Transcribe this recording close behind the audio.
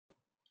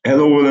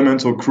Hello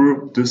Elementor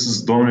crew, this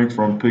is Dominic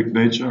from Pick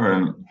Nature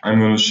and I'm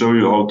going to show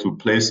you how to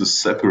place a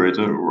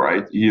separator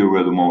right here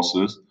where the mouse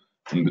is,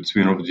 in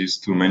between of these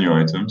two menu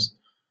items.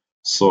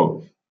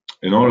 So,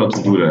 in order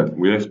to do that,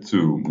 we have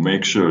to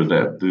make sure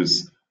that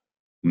this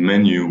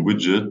menu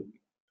widget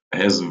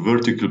has a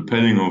vertical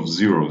padding of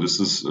 0.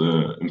 This is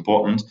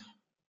important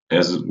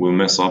as it will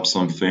mess up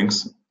some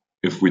things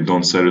if we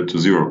don't set it to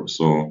 0.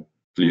 So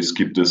please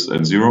keep this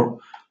at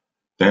 0.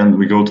 Then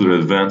we go to the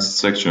advanced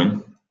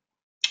section,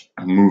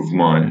 move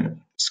my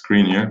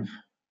screen here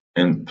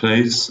and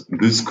place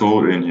this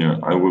code in here.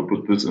 I will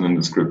put this in the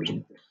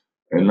description.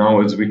 And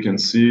now as we can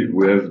see,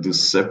 we have the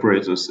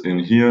separators in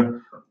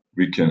here.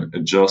 We can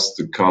adjust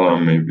the color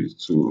maybe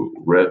to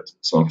red,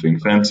 something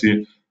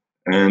fancy.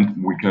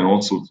 And we can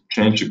also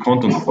change the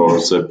content of our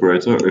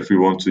separator. If we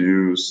want to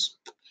use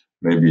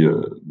maybe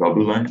a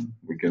double line,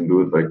 we can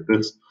do it like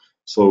this.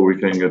 So we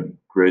can get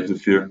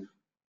creative here.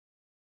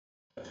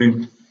 I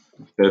think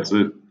that's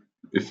it.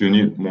 If you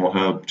need more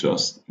help,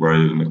 just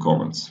write it in the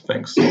comments.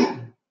 Thanks.